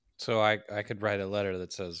So I could write a letter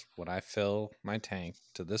that says, when I fill my tank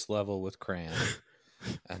to this level with crayon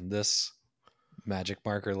and this magic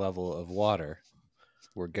marker level of water,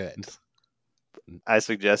 we're good. I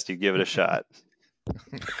suggest you give it a shot.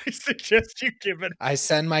 I suggest you give it. I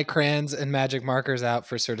send my crayons and magic markers out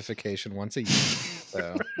for certification once a year.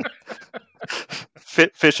 So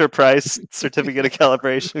Fisher Price certificate of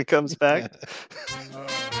calibration comes back.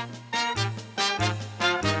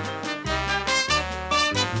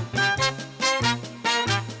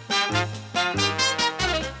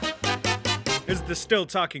 This is the Still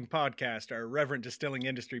Talking Podcast, our irreverent distilling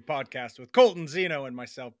industry podcast with Colton, Zeno, and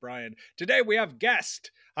myself, Brian. Today we have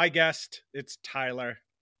guest. Hi, guest. It's Tyler.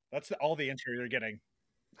 That's all the intro you're getting.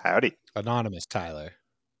 Howdy. Anonymous Tyler.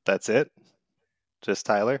 That's it? Just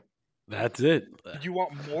Tyler? That's it. You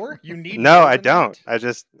want more? You need No, more I than don't.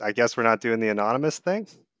 that? I guess we're not doing the anonymous thing.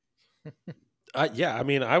 Yeah, I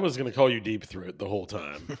mean, I was going to call you Deep Throat the whole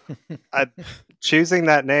time. Choosing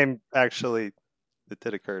that name, actually, it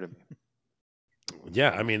did occur to me.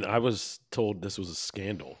 Yeah, I mean, I was told this was a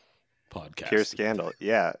scandal podcast. Pure scandal.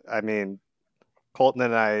 Yeah, I mean, Colton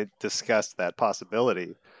and I discussed that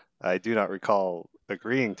possibility. I do not recall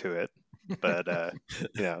agreeing to it, but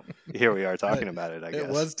here we are talking about it. I guess it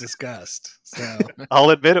was discussed. So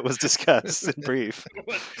I'll admit it was discussed in brief.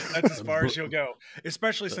 That's as far as you'll go,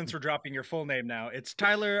 especially since we're dropping your full name now. It's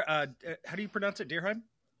Tyler. How do you pronounce it? Deerheim?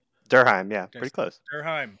 Durheim, yeah, pretty close.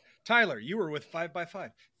 Durheim. Tyler, you were with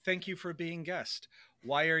 5x5. Thank you for being guest.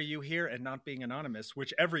 Why are you here and not being anonymous?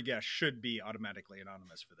 Which every guest should be automatically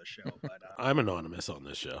anonymous for the show. But I'm anonymous on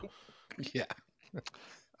this show. Yeah.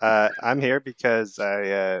 I'm here because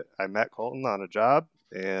I met Colton on a job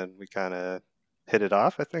and we kind of hit it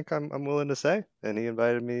off. I think I'm willing to say, and he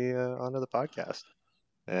invited me onto the podcast.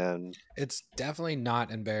 And it's definitely not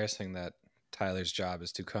embarrassing that Tyler's job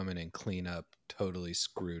is to come in and clean up totally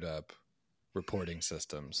screwed up reporting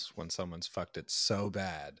systems when someone's fucked it so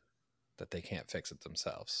bad that they can't fix it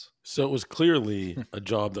themselves. So it was clearly a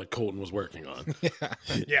job that Colton was working on.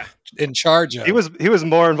 Yeah. In charge of. He was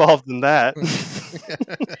more involved than that.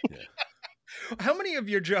 How many of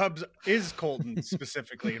your jobs is Colton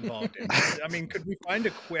specifically involved in? I mean, could we find a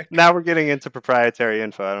quick... Now we're getting into proprietary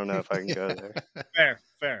info. I don't know if I can go there.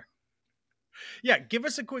 Fair. Yeah, give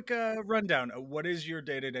us a quick rundown. What is your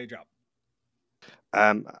day-to-day job?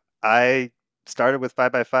 I started with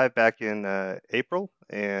 5x5 back in April,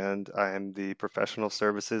 and I'm the professional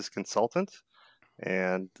services consultant.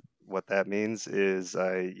 And what that means is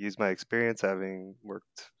I use my experience, having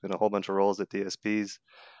worked in a whole bunch of roles at DSPs,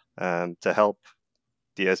 to help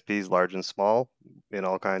DSPs large and small in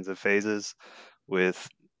all kinds of phases with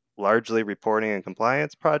largely reporting and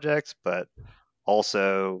compliance projects, but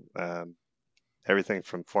also everything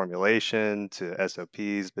from formulation to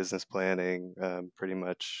SOPs, business planning, pretty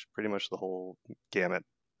much the whole gamut.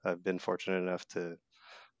 I've been fortunate enough to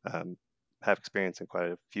have experience in quite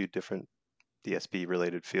a few different DSP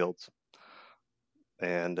related fields.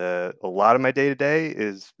 And a lot of my day to day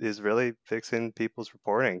is really fixing people's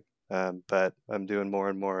reporting. But I'm doing more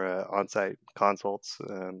and more on-site consults,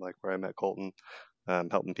 like where I met Colton,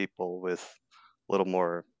 helping people with a little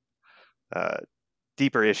more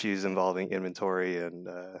deeper issues involving inventory and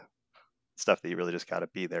stuff that you really just got to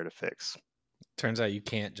be there to fix. Turns out you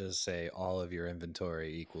can't just say all of your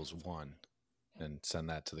inventory equals 1 and send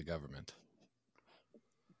that to the government.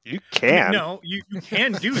 You can. I mean, no, you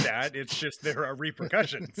can do that. It's just there are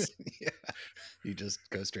repercussions. Yeah. You just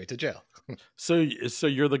go straight to jail. So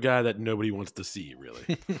you're the guy that nobody wants to see,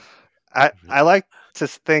 really. I like to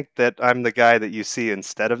think that I'm the guy that you see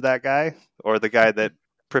instead of that guy, or the guy that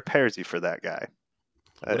prepares you for that guy.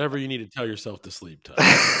 Whatever you need to tell yourself to sleep, Tyler.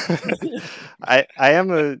 I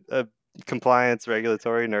am a compliance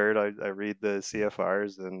regulatory nerd. I read the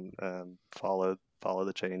CFRs and follow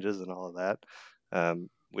the changes and all of that.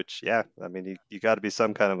 Which, yeah, I mean, you got to be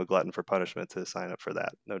some kind of a glutton for punishment to sign up for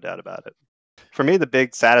that. No doubt about it. For me, the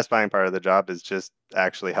big satisfying part of the job is just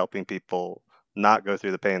actually helping people not go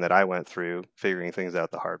through the pain that I went through, figuring things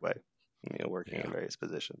out the hard way, working in various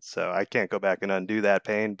positions. So I can't go back and undo that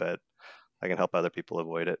pain, but I can help other people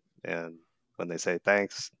avoid it. And when they say,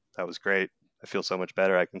 thanks, that was great, I feel so much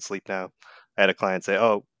better. I can sleep now. I had a client say,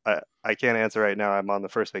 oh, I can't answer right now. I'm on the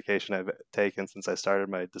first vacation I've taken since I started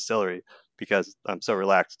my distillery because I'm so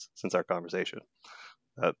relaxed since our conversation.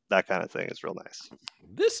 That kind of thing is real nice.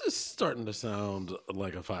 This is starting to sound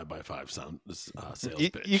like a 5x5 sales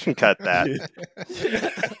pitch. You can cut that.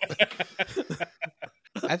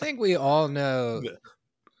 I think we all know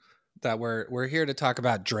that we're here to talk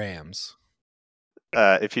about Drams.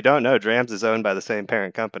 If you don't know, Drams is owned by the same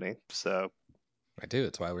parent company. So I do.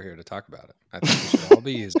 It's why we're here to talk about it. I think we should all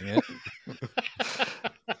be using it.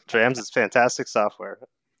 Drams is fantastic software.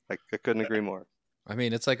 I couldn't agree more. I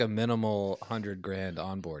mean, it's like a minimal $100,000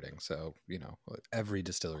 onboarding, so every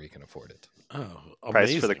distillery can afford it. Oh,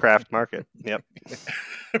 Price for the amazing. craft market. Yep.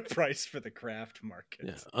 Price for the craft market.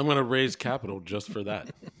 Yeah, I'm going to raise capital just for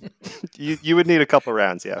that. You would need a couple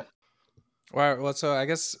rounds, yeah. Well, so I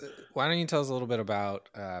guess why don't you tell us a little bit about,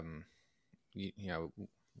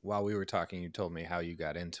 while we were talking, you told me how you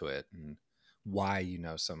got into it and why you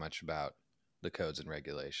know so much about the codes and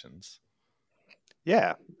regulations.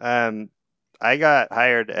 Yeah. I got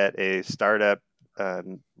hired at a startup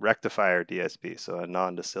rectifier DSP, so a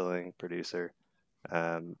non-distilling producer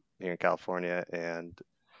here in California, and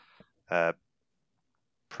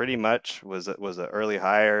pretty much was an early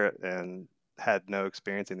hire and had no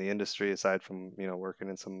experience in the industry aside from working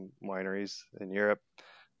in some wineries in Europe,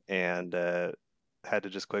 and had to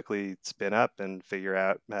just quickly spin up and figure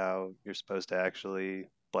out how you're supposed to actually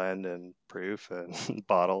blend and proof and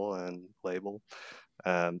bottle and label.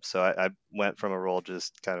 So I went from a role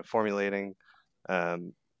just kind of formulating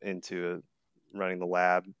into running the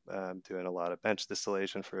lab, doing a lot of bench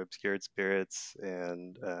distillation for obscured spirits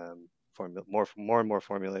and more and more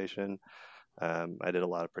formulation. I did a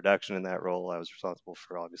lot of production in that role. I was responsible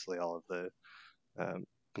for obviously all of the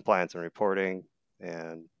compliance and reporting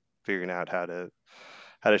and figuring out how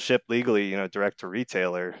to ship legally, direct to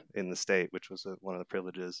retailer in the state, which was one of the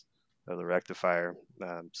privileges of the rectifier.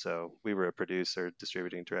 So we were a producer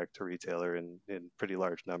distributing direct to retailer in pretty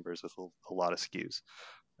large numbers with a lot of SKUs,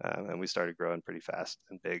 and we started growing pretty fast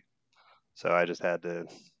and big. So I just had to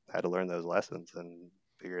learn those lessons and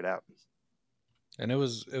figure it out. And it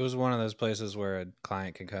was one of those places where a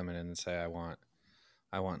client can come in and say, I want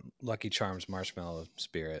Lucky Charms marshmallow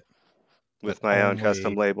spirit with my own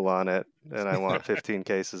custom label on it, and I want 15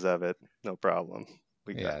 cases of it. No problem.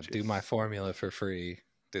 We got you. Do my formula for free.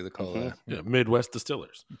 Do the cola. Mm-hmm. Yeah, Midwest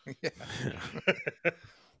Distillers.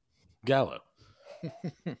 Gallo.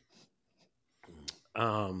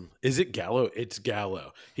 Is it Gallo? It's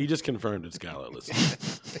Gallo. He just confirmed it's Gallo. Listen.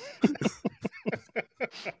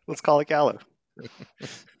 Let's call it Gallo.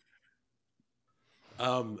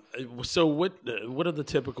 So what are the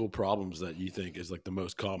typical problems that you think is like the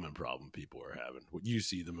most common problem people are having? What you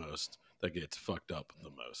see the most that gets fucked up the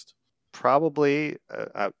most? Probably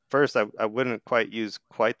first, I wouldn't quite use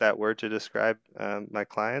quite that word to describe my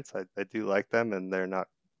clients. I do like them, and they're not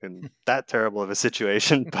in that terrible of a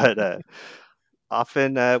situation. But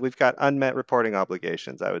often we've got unmet reporting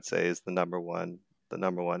obligations. I would say is the number one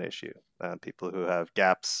issue. People who have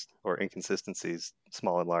gaps or inconsistencies,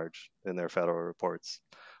 small and large, in their federal reports,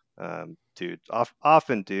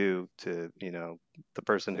 often due to the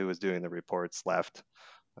person who was doing the reports left,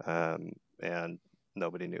 and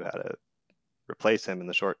nobody knew how to replace him in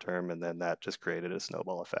the short term, and then that just created a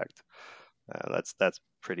snowball effect. That's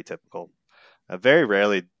pretty typical. Very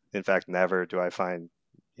rarely, in fact, never do I find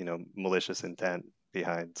malicious intent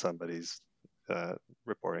behind somebody's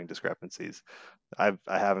reporting discrepancies. I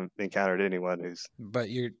haven't encountered anyone who's. But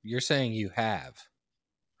you're saying you have.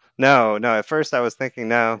 No. At first, I was thinking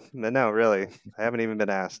no, really, I haven't even been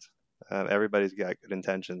asked. Everybody's got good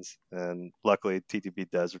intentions, and luckily, TTB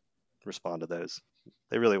does respond to those.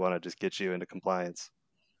 They really want to just get you into compliance.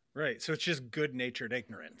 Right. So it's just good-natured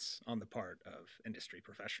ignorance on the part of industry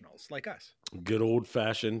professionals like us. Good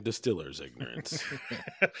old-fashioned distiller's ignorance.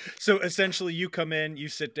 So essentially you come in, you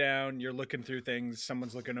sit down, you're looking through things,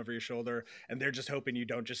 someone's looking over your shoulder, and they're just hoping you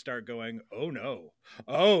don't just start going, oh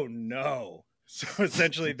no. So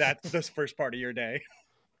essentially that's the first part of your day.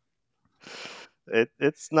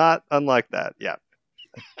 It's not unlike that. Yeah.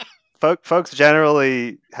 Folks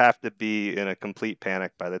generally have to be in a complete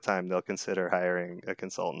panic by the time they'll consider hiring a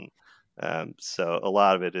consultant. So a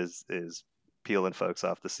lot of it is peeling folks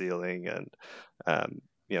off the ceiling, and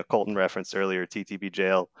Colton referenced earlier TTB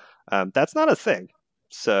jail. That's not a thing.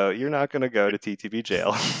 So you're not going to go to TTB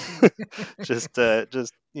jail. just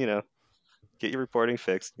get your reporting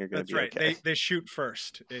fixed, and you're going to be right. okay. They shoot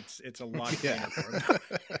first. It's a lot cleaner for them.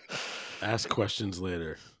 Ask questions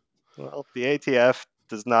later. Well, the ATF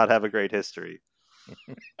does not have a great history.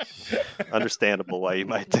 Understandable why you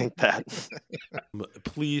might think that.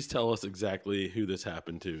 Please tell us exactly who this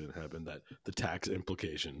happened to, and happened that the tax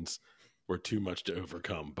implications were too much to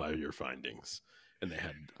overcome by your findings, and they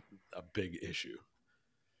had a big issue.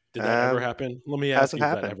 Did that ever happen? Let me ask you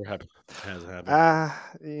if that ever happened. Hasn't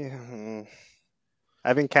happened.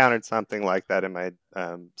 I've encountered something like that in my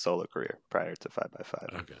solo career prior to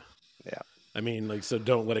 5x5. Okay. Yeah. I mean, so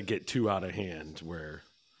don't let it get too out of hand where,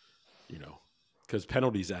 because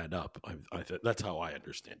penalties add up. That's how I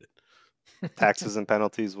understand it. taxes and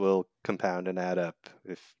penalties will compound and add up.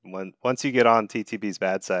 Once you get on TTB's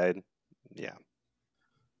bad side, yeah,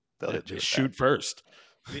 they'll hit you They with shoot first.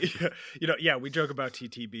 Yeah, we joke about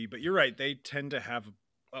TTB, but you're right. They tend to have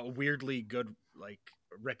a weirdly good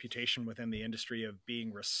reputation within the industry of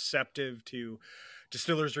being receptive to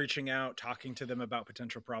distillers reaching out, talking to them about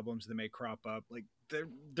potential problems that may crop up. Like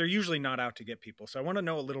they're usually not out to get people. So I want to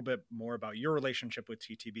know a little bit more about your relationship with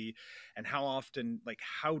TTB and how often,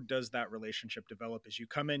 how does that relationship develop as you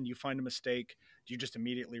come in, you find a mistake? Do you just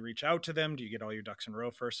immediately reach out to them? Do you get all your ducks in a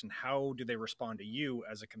row first? And how do they respond to you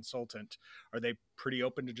as a consultant? Are they pretty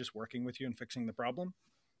open to just working with you and fixing the problem?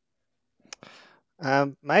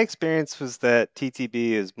 My experience was that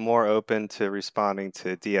TTB is more open to responding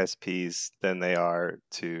to DSPs than they are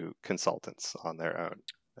to consultants on their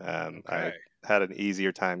own. I had an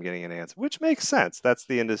easier time getting an answer, which makes sense. That's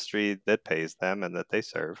the industry that pays them and that they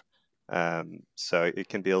serve. So it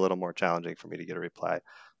can be a little more challenging for me to get a reply.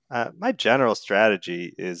 My general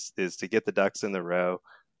strategy is to get the ducks in the row,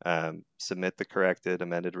 submit the corrected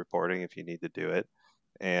amended reporting if you need to do it,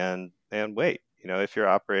 and wait. If you're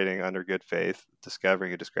operating under good faith,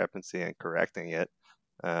 discovering a discrepancy and correcting it,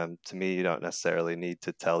 to me, you don't necessarily need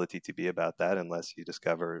to tell the TTB about that unless you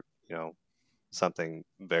discover, something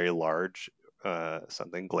very large,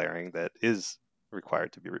 something glaring that is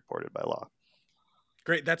required to be reported by law.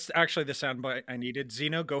 Great. That's actually the soundbite I needed.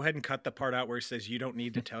 Zeno, go ahead and cut the part out where he says you don't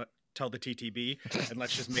need to tell the TTB, and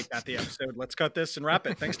let's just make that the episode. Let's cut this and wrap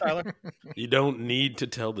it. Thanks, Tyler. You don't need to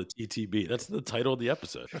tell the TTB. That's the title of the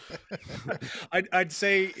episode. I'd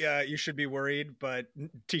say you should be worried, but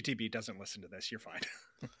TTB doesn't listen to this. You're fine.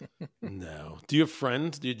 No. Do you have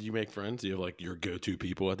friends? Did you make friends? Do you have your go-to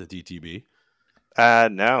people at the TTB?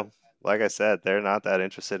 No. Like I said, they're not that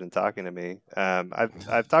interested in talking to me.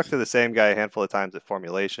 I've talked to the same guy a handful of times at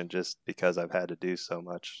formulation just because I've had to do so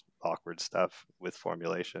much awkward stuff with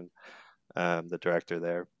formulation, the director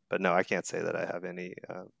there. But no, I can't say that I have any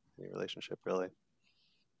relationship really.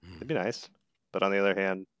 It'd be nice, but on the other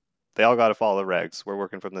hand, they all got to follow the regs. We're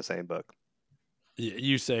working from the same book.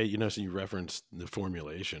 You say, so you referenced the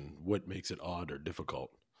formulation. What makes it odd or difficult?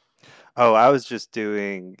 Oh, I was just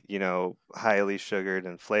doing, highly sugared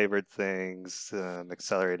and flavored things,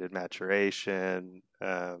 accelerated maturation,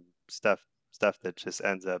 stuff that just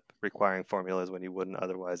ends up requiring formulas when you wouldn't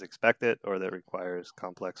otherwise expect it, or that requires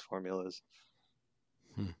complex formulas.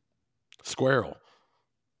 Squirrel.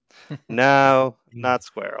 No, not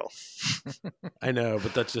squirrel. I know,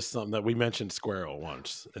 but that's just something that we mentioned squirrel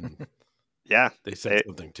once, and yeah, they said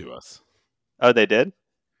something to us. Oh, they did?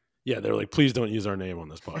 Yeah, they're like, please don't use our name on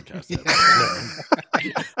this podcast.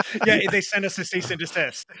 Yeah, they sent us a cease and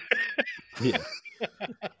desist. Yeah.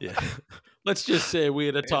 Let's just say we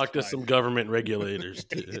had to talk to some government regulators.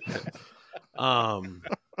 No,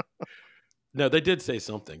 they did say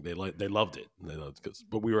something. They loved it.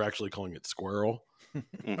 But we were actually calling it squirrel.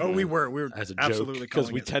 Oh, we were as a absolutely joke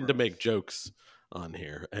because we tend to make jokes on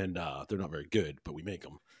here, and they're not very good, but we make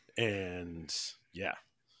them. And yeah.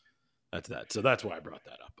 That's that. So that's why I brought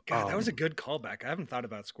that up. God, that was a good callback. I haven't thought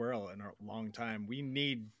about squirrel in a long time. We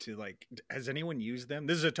need to has anyone used them?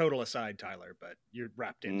 This is a total aside, Tyler, but you're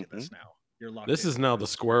wrapped into this now. You're locked. This is now the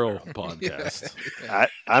squirrel podcast.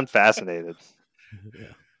 I'm fascinated. Yeah.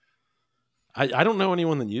 I don't know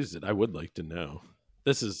anyone that used it. I would like to know.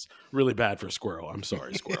 This is really bad for squirrel. I'm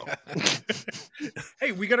sorry, squirrel.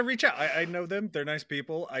 Hey, we got to reach out. I know them. They're nice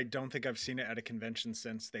people. I don't think I've seen it at a convention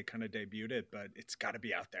since they kind of debuted it, but it's got to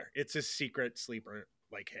be out there. It's a secret sleeper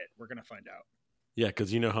hit. We're going to find out. Yeah,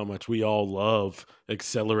 because you know how much we all love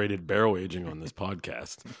accelerated barrel aging on this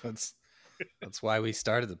podcast. That's why we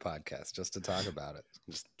started the podcast, just to talk about it.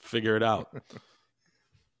 Just figure it out.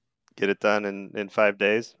 Get it done in 5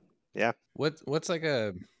 days. Yeah. What's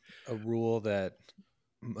a rule that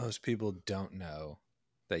most people don't know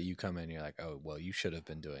that you come in and you're like, oh, well, you should have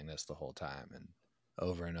been doing this the whole time, and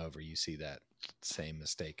over you see that same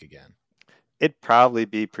mistake again? It'd probably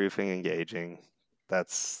be proofing and gauging.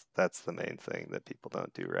 That's the main thing that people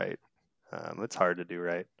don't do right. It's hard to do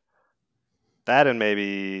right. That and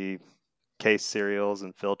maybe case serials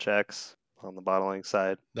and fill checks on the bottling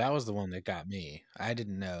side. That was the one that got me. I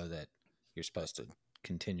didn't know that you're supposed to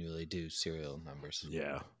continually do serial numbers.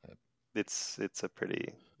 Yeah. It's a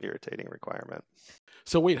pretty irritating requirement.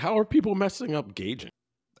 So wait, how are people messing up gauging?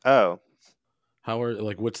 Oh. How are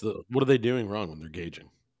what are they doing wrong when they're gauging?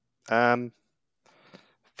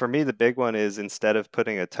 For me, the big one is instead of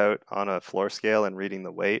putting a tote on a floor scale and reading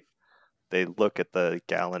the weight, they look at the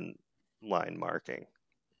gallon line marking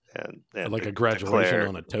and like a graduation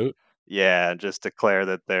on a tote. Yeah, just declare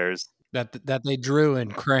that there's that they drew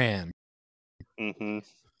in crayon. Mm-hmm.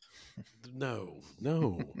 No.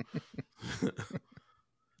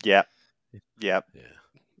 Yep. Yep. Yeah.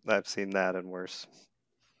 I've seen that and worse.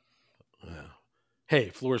 Yeah. Hey,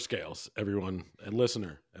 floor scales, everyone, and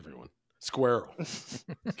listener, everyone. Squirrel,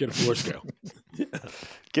 get a floor scale. Yeah.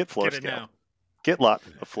 Get floor Get it scale. now. Get lot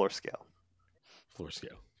of floor scale. Floor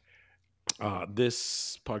scale.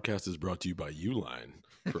 This podcast is brought to you by Uline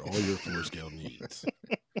for all your floor scale needs.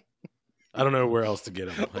 I don't know where else to get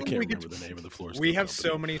them. I can't remember the name of the floor scale We have company.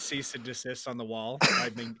 so many cease and desists on the wall. I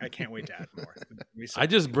mean, I can't wait to add more. I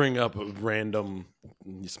just bring up random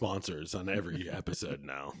sponsors on every episode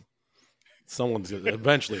now.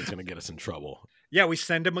 Eventually it's going to get us in trouble. Yeah, we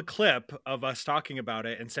send them a clip of us talking about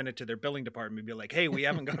it and send it to their billing department and be like, hey, we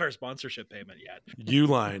haven't got our sponsorship payment yet.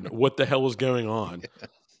 Uline, what the hell is going on?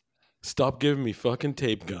 Stop giving me fucking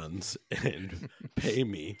tape guns and pay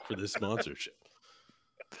me for this sponsorship.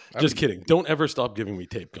 Just kidding. Don't ever stop giving me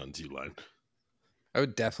tape guns, Uline. I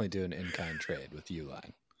would definitely do an in-kind trade with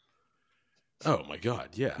Uline. Oh my God,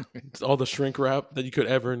 yeah. It's all the shrink wrap that you could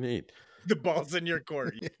ever need. The ball's in your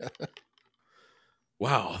court.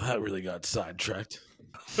 Wow, that really got sidetracked.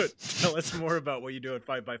 But tell us more about what you do at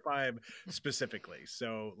 5x5 specifically.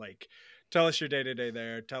 So, like, tell us your day-to-day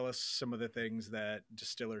there. Tell us some of the things that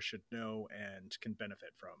distillers should know and can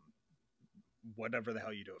benefit from whatever the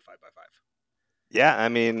hell you do at 5x5. Yeah, I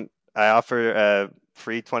mean, I offer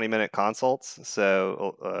free 20-minute consults,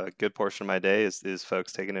 so a good portion of my day is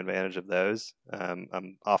folks taking advantage of those.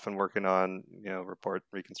 I'm often working on report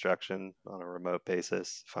reconstruction on a remote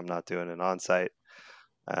basis if I'm not doing an on-site.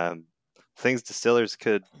 Things distillers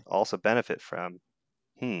could also benefit from.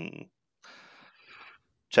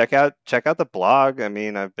 Check out the blog. I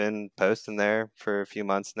mean, I've been posting there for a few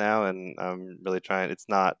months now, and I'm really trying. It's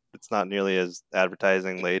not nearly as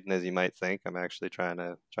advertising laden as you might think. I'm actually trying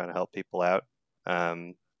to help people out.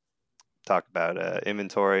 Talk about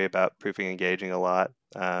inventory, about proofing and gauging a lot,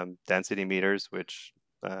 density meters, which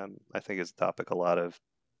I think is a topic a lot of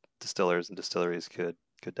distillers and distilleries could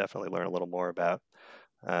definitely learn a little more about.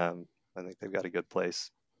 I think they've got a good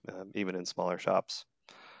place, even in smaller shops.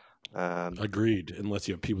 Agreed, unless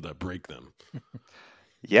you have people that break them.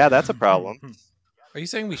 Yeah, that's a problem. Are you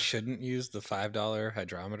saying we shouldn't use the $5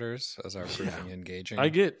 hydrometers as our proofing and gauging? I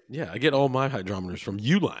get all my hydrometers from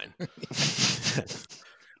Uline.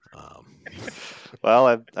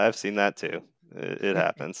 Well, I've seen that too. It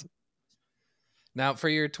happens. Now, for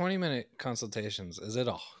your 20-minute consultations, is it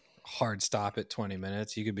a hard stop at 20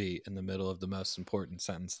 minutes? You could be in the middle of the most important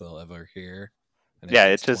sentence they'll ever hear. And Yeah,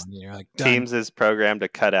 it's just 20, you're like, Teams is programmed to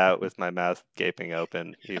cut out with my mouth gaping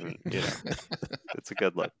open. Even it's a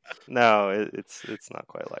good look. No, it's not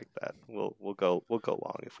quite like that. We'll go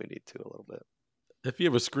long if we need to a little bit. If you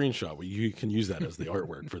have a screenshot, you can use that as the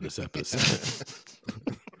artwork for this episode.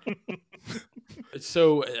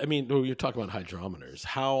 So, I mean, when you're talking about hydrometers,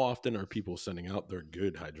 how often are people sending out their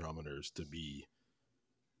good hydrometers to be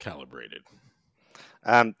calibrated?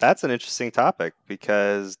 That's an interesting topic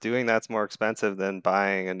because doing that's more expensive than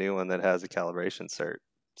buying a new one that has a calibration cert.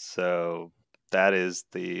 So that is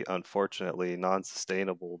the unfortunately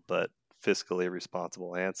non-sustainable but fiscally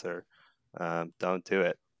responsible answer. Don't do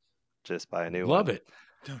it. Just buy a new one.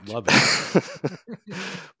 Love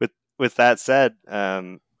it. With that said,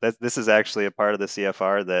 this is actually a part of the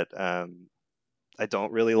CFR that I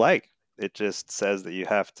don't really like. It just says that you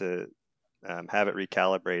have to have it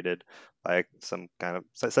recalibrated by some kind of,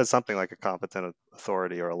 it says something like a competent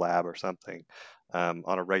authority or a lab or something on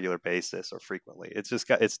a regular basis or frequently.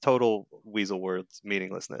 It's total weasel words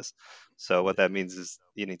meaninglessness. So what that means is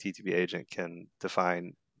any TTB agent can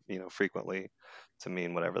define frequently to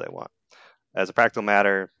mean whatever they want. As a practical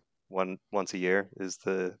matter, once a year is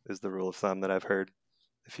the rule of thumb that I've heard.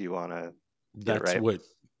 If you want to, that's right. What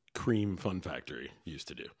Cream Fun Factory used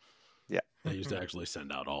to do. Yeah, they used to actually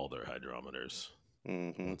send out all their hydrometers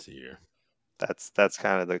once a year. That's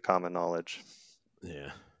kind of the common knowledge.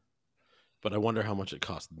 Yeah, but I wonder how much it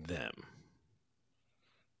cost them.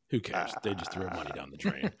 Who cares? They just throw money down the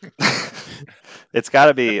drain. It's got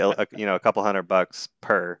to be a couple $100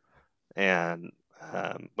 per, and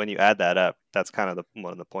when you add that up, that's kind of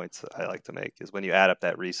one of the points that I like to make is when you add up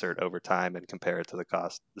that recert over time and compare it to the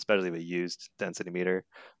cost, especially of a used density meter,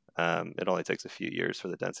 it only takes a few years for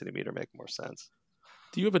the density meter to make more sense.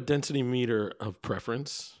 Do you have a density meter of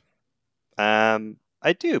preference?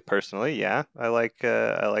 I do personally, yeah. I like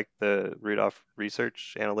the Rudolph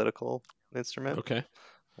Research Analytical instrument. Okay.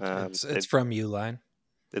 It's from Uline.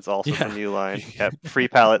 It's also from Uline. Yeah, free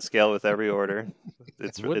pallet scale with every order.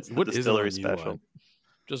 It's the distillery special.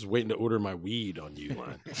 Just waiting to order my weed on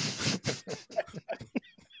Uline.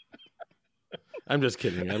 I'm just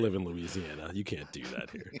kidding. I live in Louisiana. You can't do that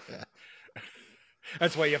here.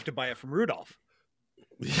 That's why you have to buy it from Rudolph.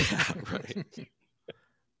 Yeah, right.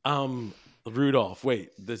 Rudolph.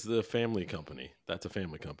 Wait, this is a family company. That's a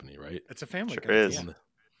family company, right? It's a family Sure company. is.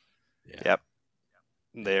 Yeah. Yep.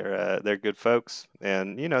 They're good folks,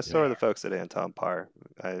 and so Yeah. are the folks at Anton Par.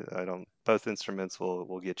 I don't. Both instruments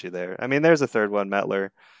will get you there. I mean, there's a third one, Mettler.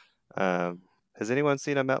 Has anyone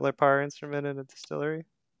seen a Mettler Par instrument in a distillery?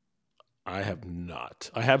 I have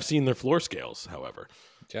not. I have seen their floor scales, however.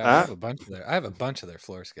 Yeah, I have a bunch of their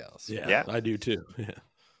floor scales. Yeah, I do too. Yeah.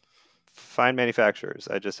 Fine manufacturers.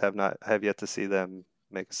 I just have yet to see them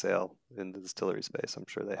make a sale in the distillery space. I'm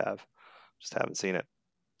sure they have. Just haven't seen it.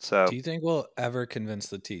 So Do you think we'll ever convince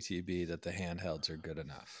the TTB that the handhelds are good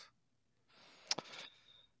enough?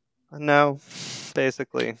 no,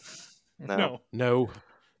 basically no. No.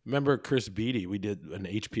 Remember Chris Beatty? We did an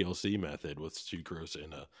HPLC method with sucrose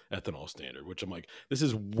and a ethanol standard, which I'm like, this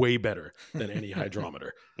is way better than any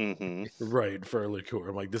hydrometer. Hmm. Right, for a liqueur.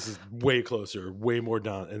 I'm like, this is way closer, way more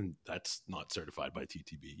down, and that's not certified by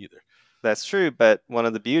TTB either. That's true, but one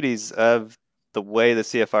of the beauties of the way the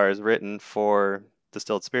CFR is written for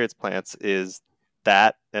distilled spirits plants is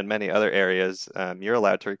that, and many other areas, you're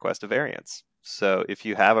allowed to request a variance. So if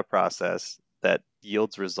you have a process that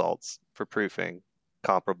yields results for proofing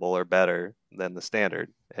comparable or better than the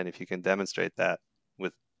standard, and if you can demonstrate that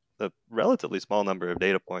with a relatively small number of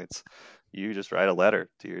data points, you just write a letter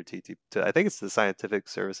to your I think it's the Scientific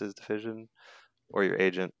Services Division or your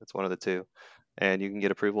agent. It's one of the two, and you can get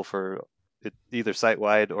approval for either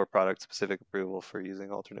site-wide or product-specific approval for using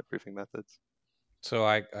alternate proofing methods. So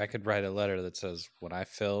I could write a letter that says, when I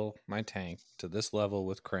fill my tank to this level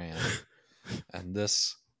with crayon and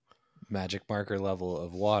this magic marker level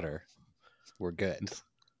of water, we're good.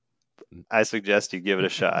 I suggest you give it a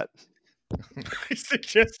shot. I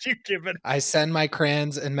suggest you give it. I send my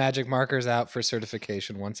crayons and magic markers out for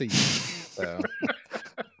certification once a year. So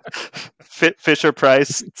Fisher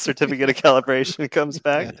Price certificate of calibration comes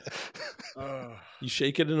back. You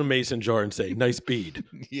shake it in a mason jar and say, "Nice bead."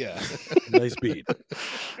 Yeah. Nice bead.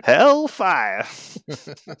 Hellfire.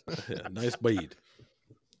 Yeah, nice bead.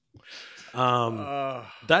 That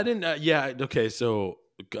didn't. Yeah. Okay. So,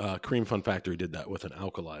 Cream Fun Factory did that with an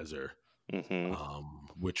alkalizer, Mm-hmm.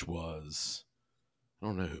 which was, I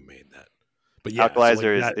don't know who made that, but yeah,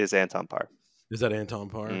 Alkalizer is Anton Par. Is that Anton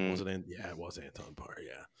Par? Mm. Was it? Yeah, it was Anton Par.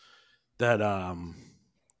 Yeah. That.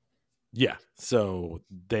 Yeah. So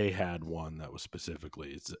they had one that was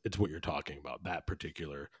specifically. It's what you're talking about. That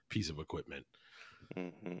particular piece of equipment.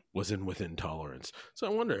 Mm-hmm. Was within tolerance. So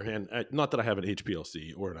I wonder, man, not that I have an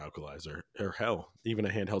HPLC or an alkalizer, or hell, even a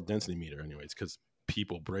handheld density meter anyways, because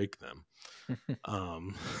people break them.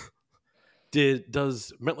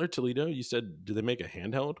 Does Mettler Toledo, you said, do they make a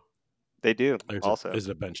handheld? They do. Is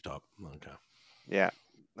it a benchtop? Okay. Yeah.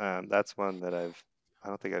 That's one that I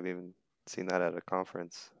don't think I've even seen that at a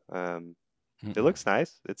conference. It looks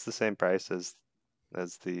nice. It's the same price as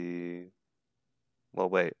the, well,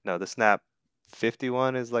 wait, no, the Snap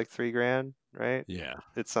 51 is like $3,000, right? Yeah.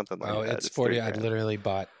 It's something like that. Oh, it's 40. I literally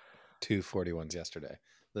bought two 41s yesterday.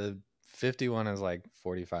 The 51 is like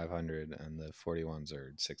 4,500 and the 41s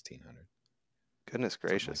are 1,600. Goodness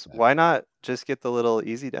gracious. Like Why not just get the little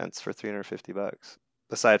Easy Dents for $350?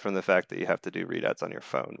 Aside from the fact that you have to do readouts on your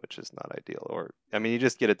phone, which is not ideal. Or, I mean, you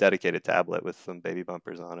just get a dedicated tablet with some baby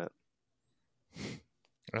bumpers on it.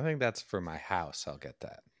 I think that's for my house. I'll get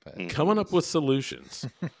that. But Coming up with solutions.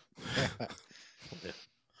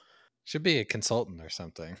 Should be a consultant or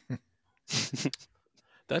something.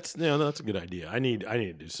 That's a good idea. I need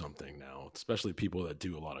to do something now, especially people that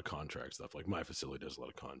do a lot of contract stuff. Like my facility does a lot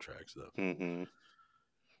of contract stuff. Mm-hmm.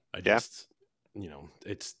 I just,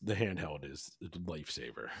 it's the handheld is a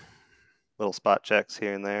lifesaver. Little spot checks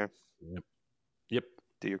here and there. Yep.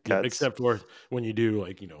 Do your cuts. Except for when you do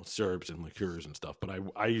syrups and liqueurs and stuff. But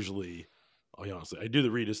I usually, I'll be honest, I do the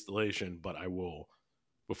redistillation, but I will,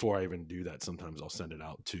 before I even do that, sometimes I'll send it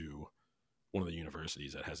out to one of the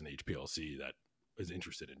universities that has an HPLC that is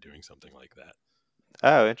interested in doing something like that.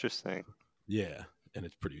 Oh, interesting. Yeah. And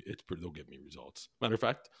it's pretty, they'll give me results. Matter of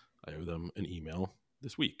fact, I owe them an email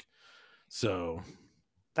this week. So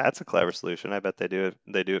that's a clever solution. I bet they do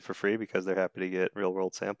it for free because they're happy to get real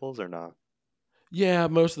world samples, or not? Yeah,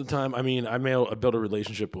 most of the time. I mean, I built a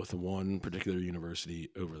relationship with one particular university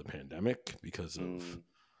over the pandemic because of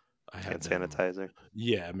I had sanitizer.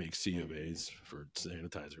 Yeah, it makes COAs for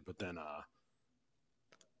sanitizer, but then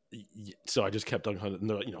so I just kept on,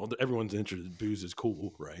 everyone's interested. Booze is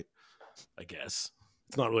cool, right? I guess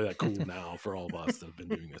it's not really that cool now for all of us that have been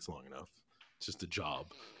doing this long enough. It's just a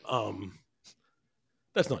job.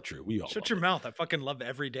 That's not true. We all shut your mouth. I fucking love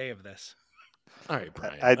every day of this. All right,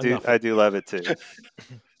 Brian. I do enough I of do it. love it too.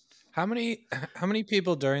 How many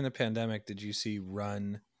people during the pandemic did you see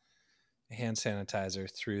run hand sanitizer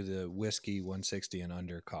through the whiskey 160 and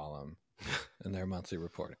under column in their monthly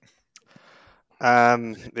reporting?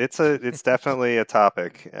 It's definitely a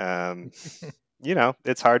topic.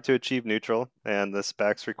 It's hard to achieve neutral, and the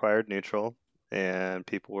specs required neutral, and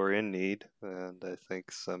people were in need, and I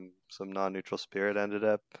think some non-neutral spirit ended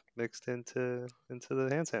up mixed into the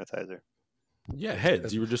hand sanitizer. Yeah,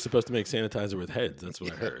 heads. You were just supposed to make sanitizer with heads. That's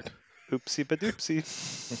what I heard. Oopsie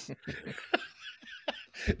badoopsie.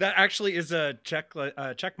 That actually is a check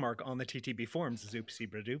mark on the TTB forums, is oopsie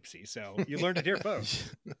badoopsie. So you learned it here,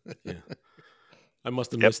 folks. Yeah. I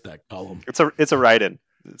must have Yep. missed that column. It's a write-in.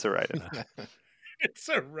 It's a write-in. It's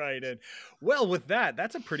a write-in. Well, with that,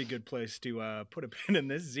 that's a pretty good place to put a pin in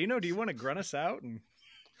this. Zeno, do you want to grunt us out? And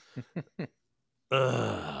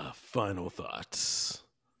Final thoughts.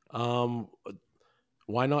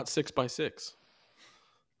 Why not 6x6?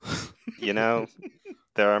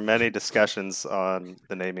 There are many discussions on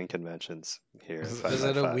the naming conventions here. Is at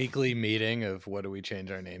it a 5x5. weekly meeting of what do we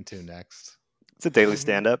change our name to next? It's a daily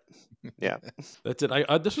stand-up. Yeah. That's it.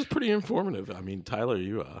 I this was pretty informative. I mean, Tyler,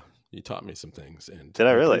 you taught me some things, and Did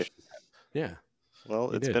I really? appreciate that. Yeah. Well,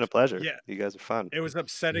 You it's did. been a pleasure. Yeah. You guys are fun. it was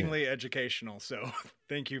upsettingly educational. So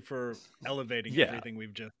thank you for elevating Yeah. everything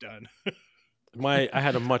we've just done. I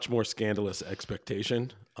had a much more scandalous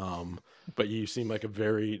expectation, but you seem like a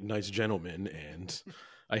very nice gentleman, and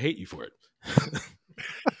I hate you for it.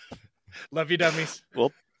 Love you, dummies.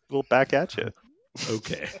 We'll back at you.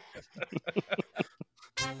 Okay.